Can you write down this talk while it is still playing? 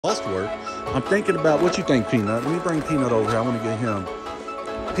exhaust work, I'm thinking about, what you think, Peanut? Let me bring Peanut over here. I want to get him.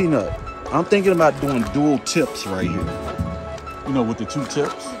 Peanut, I'm thinking about doing dual tips right here. You know, with the two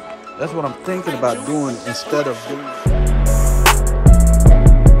tips. That's what I'm thinking about doing instead of doing...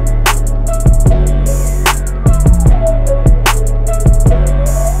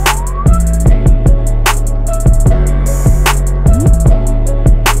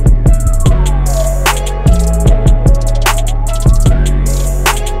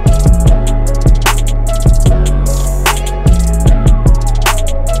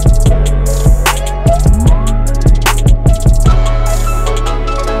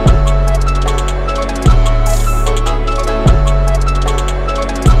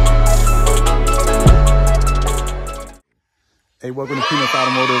 Hey, welcome to Peanut's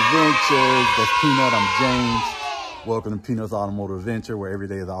Automotive Adventures. That's Peanut, I'm James. Welcome to Peanut's Automotive Adventure, where every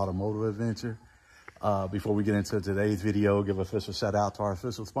day is an automotive adventure. Before we get into today's video, give an official shout out to our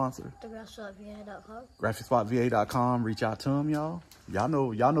official sponsor, graphicspotva.com. graphicspotva.com. Reach out to them, y'all. Y'all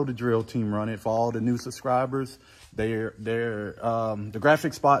know the drill. Team Run It. For all the new subscribers, the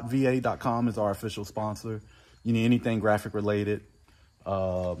graphicspotva.com is our official sponsor. You need anything graphic related,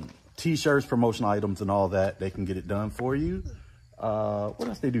 t-shirts, promotional items, and all that, they can get it done for you. What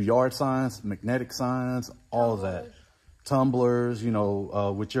else they do? Yard signs, magnetic signs, all of that. Tumblers, you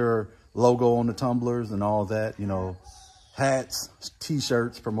know, with your logo on the tumblers and all that, you know, hats,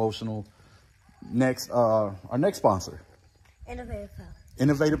 t-shirts, promotional. Next, our next sponsor, Innovative Powder.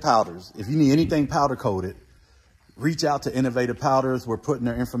 Innovative Powders. If you need anything powder coated, reach out to Innovative Powders. We're putting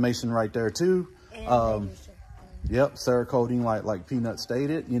their information right there too. Yep, Cerakoting, like Peanut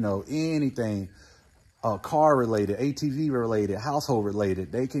stated, you know, anything car related, ATV related, household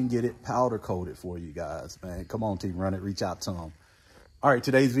related, they can get it powder coated for you guys, man. Come on, Team Run It, reach out to them. All right,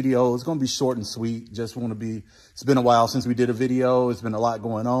 today's video is going to be short and sweet. Just want to be, it's been a while since we did a video. It's been a lot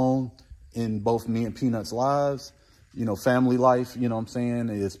going on in both me and Peanut's lives. You know, family life, you know what I'm saying,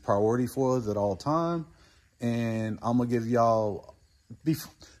 is priority for us at all time. And I'm going to give y'all,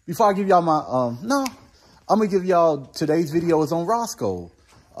 before I give y'all my, I'm going to give y'all, today's video is on Roscoe.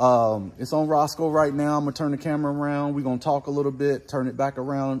 It's on Roscoe right now. I'm going to turn the camera around. We're going to talk a little bit, turn it back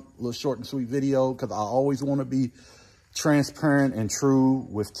around, a little short and sweet video, because I always want to be transparent and true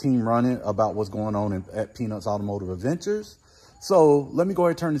with Team Run It about what's going on at Peanut's Automotive Adventures. So let me go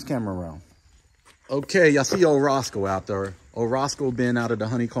ahead and turn this camera around. Okay, y'all see old Roscoe out there. Old Roscoe been out of the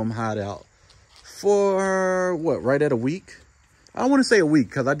honeycomb hideout for, what, right at a week? I don't want to say a week,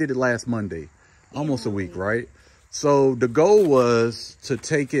 because I did it last Monday. Almost a week, right? So the goal was to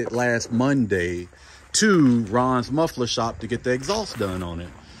take it last Monday to Ron's muffler shop to get the exhaust done on it.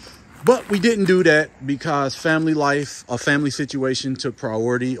 But we didn't do that because family life, a family situation took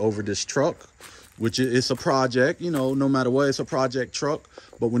priority over this truck, which is a project, you know, no matter what, it's a project truck.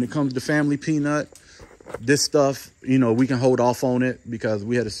 But when it comes to family, Peanut, this stuff, you know, we can hold off on it because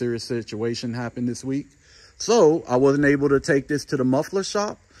we had a serious situation happen this week. So I wasn't able to take this to the muffler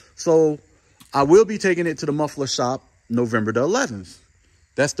shop. So I will be taking it to the muffler shop November the 11th.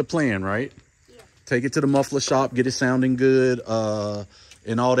 That's the plan, right? Yeah. Take it to the muffler shop, get it sounding good,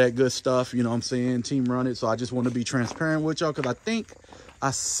 and all that good stuff. You know what I'm saying? Team Run It. So I just want to be transparent with y'all because I think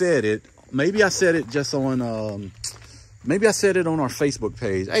I said it. Maybe I said it just on, maybe I said it on our Facebook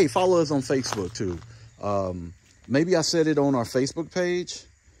page. Hey, follow us on Facebook too. Maybe I said it on our Facebook page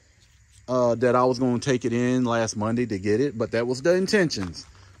that I was going to take it in last Monday to get it, but that was the intentions.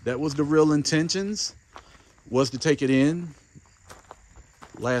 That was the real intentions, was to take it in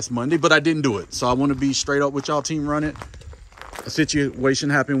last Monday, but I didn't do it. So I want to be straight up with y'all, Team Run It. A situation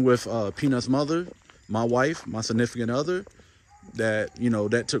happened with Peanut's mother, my wife, my significant other, that, you know,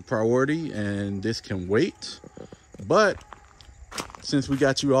 that took priority and this can wait. But since we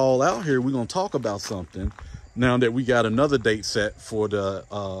got you all out here, we're going to talk about something. Now that we got another date set for the,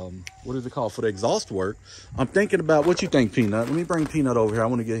 what is it called, for the exhaust work, I'm thinking about, what you think, Peanut? Let me bring Peanut over here. I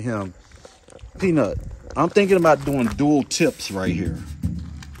want to get him. Peanut, I'm thinking about doing dual tips right here.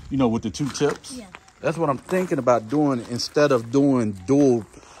 You know, with the two tips? Yeah. That's what I'm thinking about doing instead of doing dual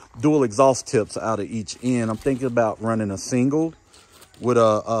exhaust tips out of each end. I'm thinking about running a single with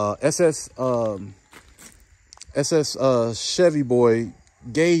a Chevy boy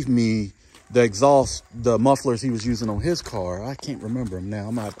gave me the exhaust, the mufflers he was using on his car. I can't remember him now.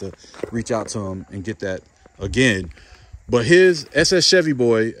 I'm gonna have to reach out to him and get that again. But his SS Chevy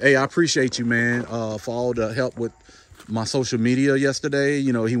boy, hey, I appreciate you, man, for all the help with my social media yesterday.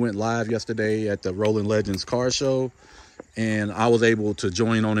 You know, he went live yesterday at the Rolling Legends car show, and I was able to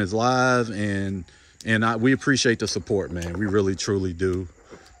join on his live, and we appreciate the support, man. We really, truly do.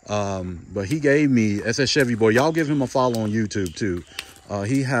 But he gave me SS Chevy boy. Y'all give him a follow on YouTube too.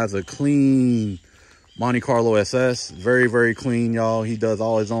 He has a clean Monte Carlo SS, very, very clean, y'all. He does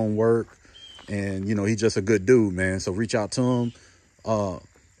all his own work, and you know, he's just a good dude, man. So reach out to him,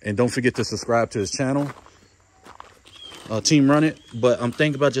 and don't forget to subscribe to his channel. Team Run It, but I'm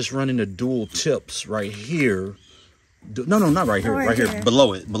thinking about just running the dual tips right here. No, not right here, right here,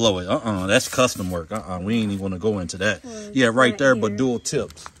 below it. That's custom work. We ain't even want to go into that. Yeah, right there, but dual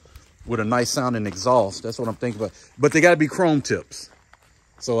tips with a nice sounding exhaust. That's what I'm thinking about. But they got to be chrome tips.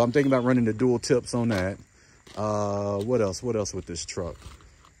 So I'm thinking about running the dual tips on that. What else with this truck?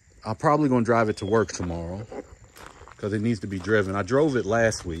 I'm probably going to drive it to work tomorrow because it needs to be driven. I drove it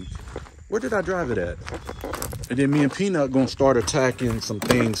last week. Where did I drive it at? And then me and Peanut going to start attacking some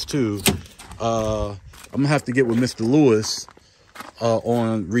things too. I'm gonna have to get with Mr. Lewis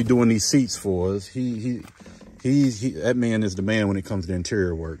on redoing these seats for us. That man is the man when it comes to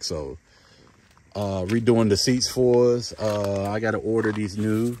interior work. So redoing the seats for us. I gotta order these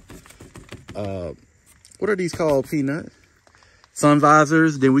new what are these called, Peanut? Sun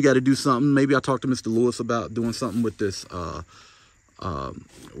visors. Then we got to do something. Maybe I'll talk to Mr. Lewis about doing something with this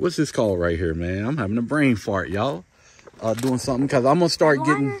what's this called right here, man? I'm having a brain fart, y'all. Doing something because I'm gonna start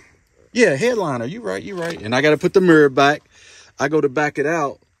getting. Yeah, headliner. You right. And I got to put the mirror back. I go to back it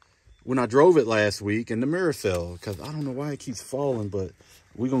out when I drove it last week, and the mirror fell because I don't know why it keeps falling, but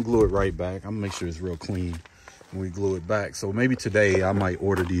we're going to glue it right back. I'm going to make sure it's real clean when we glue it back. So maybe today I might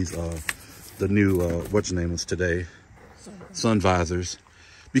order these, the new, what's your name was today? Sun visors.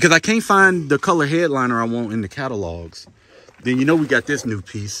 Because I can't find the color headliner I want in the catalogs. Then you know we got this new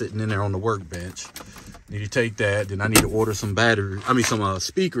piece sitting in there on the workbench. Need to take that. Then I need to order some some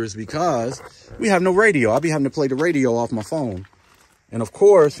speakers because we have no radio. I'll be having to play the radio off my phone. And of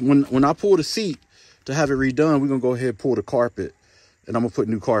course, when I pull the seat to have it redone, we're going to go ahead and pull the carpet. And I'm going to put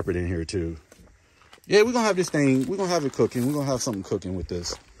new carpet in here too. Yeah, we're going to have this thing. We're going to have it cooking. We're going to have something cooking with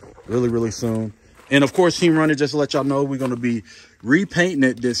this really, really soon. And of course, Team Run It, just to let y'all know, we're going to be repainting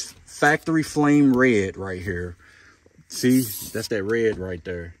it this factory flame red right here. See, that's that red right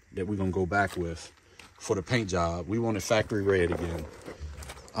there that we're going to go back with. For the paint job, we wanted factory red again.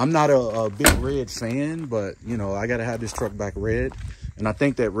 I'm not a big red fan, but you know, I gotta have this truck back red, and I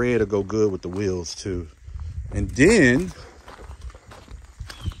think that red will go good with the wheels too. And then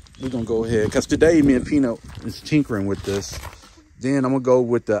we're gonna go ahead because today me and Peanut is tinkering with this. Then I'm gonna go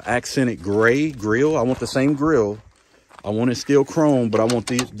with the accented gray grill. I want the same grill. I want it still chrome, but I want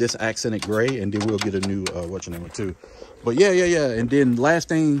this accented gray, and then we'll get a new what's your name too. But yeah. And then last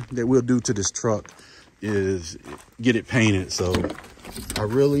thing that we'll do to this truck is get it painted. So I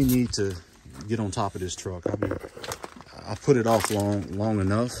really need to get on top of this truck. I put it off long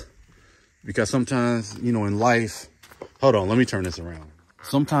enough because sometimes, you know, in life, hold on, let me turn this around.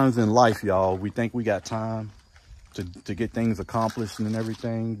 Sometimes in life, y'all, we think we got time to get things accomplished and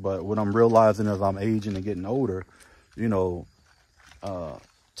everything. But what I'm realizing as I'm aging and getting older, you know,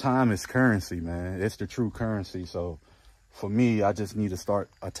 time is currency, man. It's the true currency. So for me, I just need to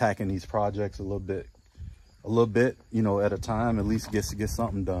start attacking these projects a little bit, you know, at a time, at least get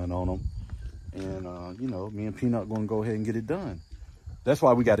something done on them. And, you know, me and Peanut going to go ahead and get it done. That's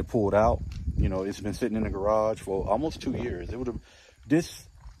why we got it pulled out. You know, it's been sitting in the garage for almost 2 years. It would have, this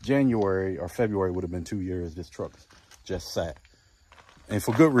January or February would have been 2 years. This truck just sat. And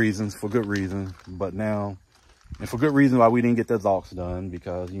for good reasons, but now, and for good reason why we didn't get the exhaust done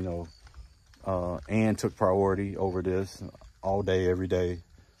because, you know, Ann took priority over this all day, every day.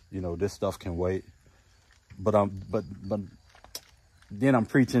 You know, this stuff can wait. But then I'm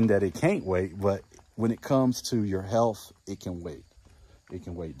preaching that it can't wait. But when it comes to your health, it can wait. It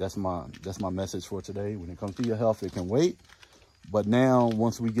can wait. That's my message for today. When it comes to your health, it can wait. But now,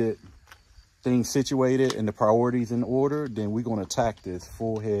 once we get things situated and the priorities in order, then we're going to attack this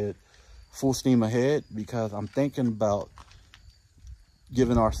full steam ahead. Because I'm thinking about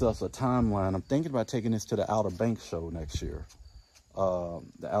giving ourselves a timeline. I'm thinking about taking this to the Outer Banks show next year.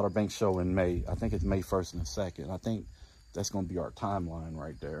 The Outer Banks show in May. I think it's May 1st and 2nd. I think that's going to be our timeline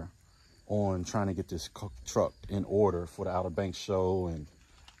right there on trying to get this truck in order for the Outer Banks show and,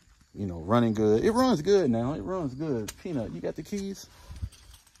 you know, running good. It runs good now. It runs good. Peanut, you got the keys?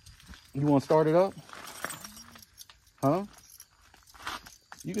 You want to start it up? Huh?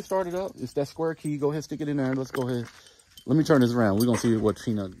 You can start it up. It's that square key. Go ahead, stick it in there. Let's go ahead. Let me turn this around. We're going to see what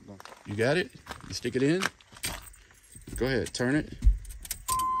Peanut... You got it? You stick it in? Go ahead, turn it.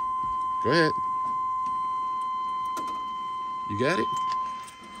 Go ahead. You got it?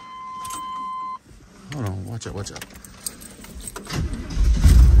 Hold on, watch out.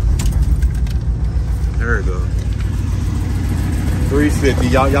 There we go. 350.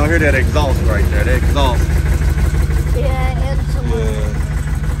 Y'all hear that exhaust right there? That exhaust. Yeah, and some. Yeah.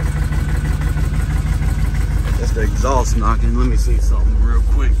 exhaust knocking. Let me see something real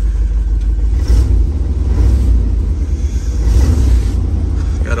quick.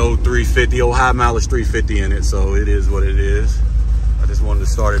 Got old 350, old high mileage 350 in it, so it is what it is. I just wanted to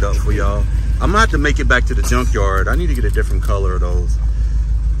start it up for y'all. I'm gonna have to make it back to the junkyard. I need to get a different color of those.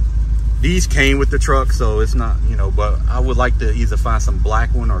 These came with the truck, so it's not, you know, but I would like to either find some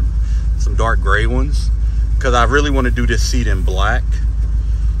black one or some dark gray ones, because I really want to do this seat in black.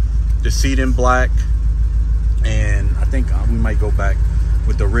 The seat in black, and I think we might go back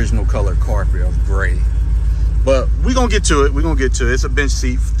with the original color carpet of gray. But we're gonna get to it. We're gonna get to it. It's a bench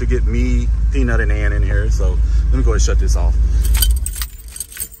seat to get me, Peanut, and Ann in here. So let me go ahead and shut this off.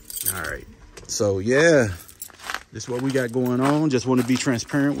 All right. So yeah, this is what we got going on. Just want to be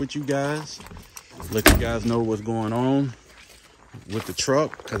transparent with you guys. Let you guys know what's going on with the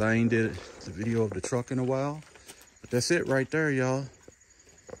truck, because I ain't did the video of the truck in a while. But that's it right there, y'all.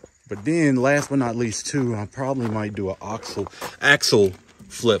 But then last but not least too, I probably might do an axle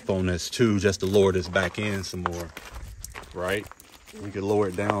flip on this too, just to lower this back end some more, right? We could lower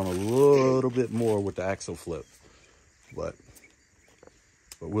it down a little bit more with the axle flip, but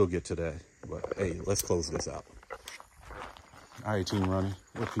we'll get to that. But hey, let's close this out. All right, Team Ronnie,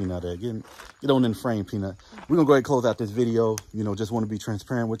 where Peanut at? Get on in the frame, Peanut. We're gonna go ahead and close out this video. You know, just want to be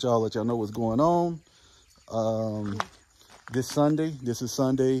transparent with y'all, let y'all know what's going on. This is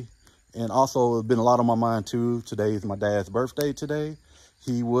Sunday. And also, it's been a lot on my mind too. Today is my dad's birthday today.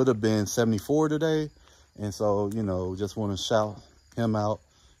 He would have been 74 today. And so, you know, just want to shout him out.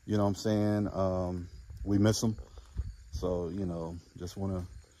 You know what I'm saying? We miss him. So, you know, just want to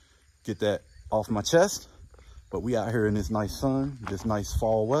get that off my chest. But we out here in this nice sun, this nice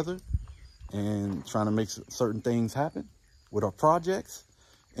fall weather, and trying to make certain things happen with our projects.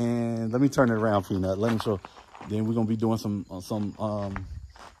 And let me turn it around, Peanut. Let me show. Then we're going to be doing some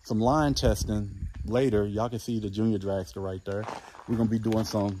line testing later. Y'all can see the junior dragster right there. We're gonna be doing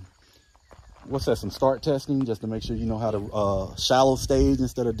some start testing, just to make sure you know how to shallow stage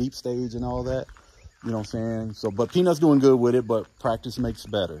instead of deep stage and all that. You know what I'm saying? So, but Peanut's doing good with it, but practice makes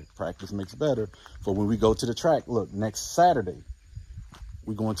better. Practice makes better for when we go to the track. Look, next Saturday,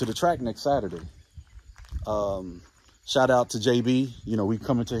 we're going to the track next Saturday. Shout out to JB. You know, we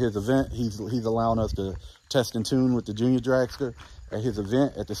coming to his event. He's allowing us to test and tune with the junior dragster at his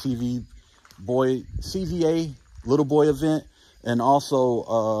event, at the CVA Little Boy event, and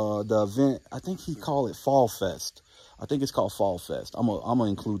also the event, I think he called it Fall Fest. I think it's called Fall Fest. I'm gonna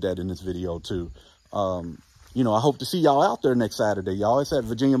include that in this video too. You know, I hope to see y'all out there next Saturday, y'all. It's at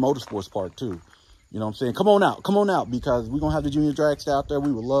Virginia Motorsports Park too. You know what I'm saying? Come on out, because we're gonna have the junior dragster out there.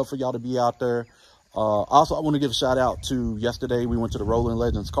 We would love for y'all to be out there. Also, I want to give a shout out to yesterday. We went to the Rolling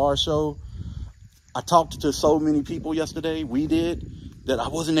Legends car show. I talked to so many people yesterday, that I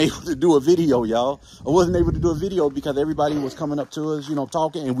wasn't able to do a video, y'all. I wasn't able to do a video because everybody was coming up to us, you know,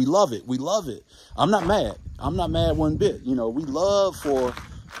 talking, and we love it. We love it. I'm not mad. I'm not mad one bit. You know, we love for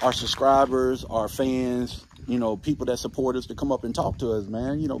our subscribers, our fans, you know, people that support us to come up and talk to us,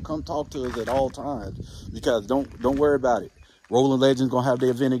 man. You know, come talk to us at all times, because don't worry about it. Rolling Legends gonna have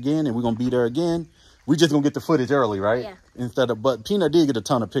their event again, and we're gonna be there again. We just gonna get the footage early, right? Yeah. But Peanut did get a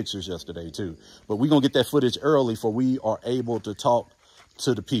ton of pictures yesterday too. But we're gonna get that footage early, for we are able to talk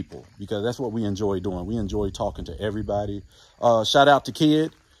to the people, because that's what we enjoy doing. We enjoy talking to everybody. Shout out to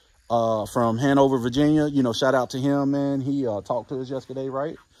Kid from Hanover, Virginia. You know, shout out to him, man. He talked to us yesterday,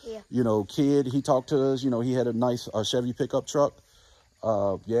 right? Yeah. You know, Kid, he talked to us. You know, he had a nice Chevy pickup truck.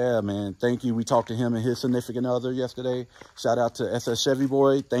 Yeah, man, thank you. We talked to him and his significant other yesterday. Shout out to SS Chevy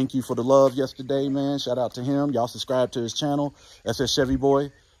Boy. Thank you for the love yesterday, man. Shout out to him. Y'all subscribe to his channel, SS Chevy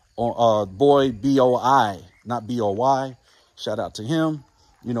Boy, on Boy BOI, not BOY. Shout out to him.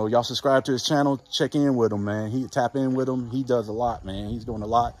 You know, y'all subscribe to his channel. Check in with him, man. Tap in with him. He does a lot, man. He's doing a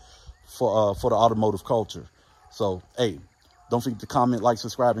lot for the automotive culture. So, hey, don't forget to comment, like,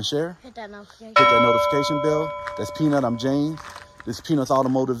 subscribe, and share. Hit that notification. Hit that notification bell. That's Peanut. I'm James. This is Peanut's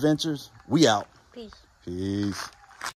Automotive Adventures. We out. Peace. Peace.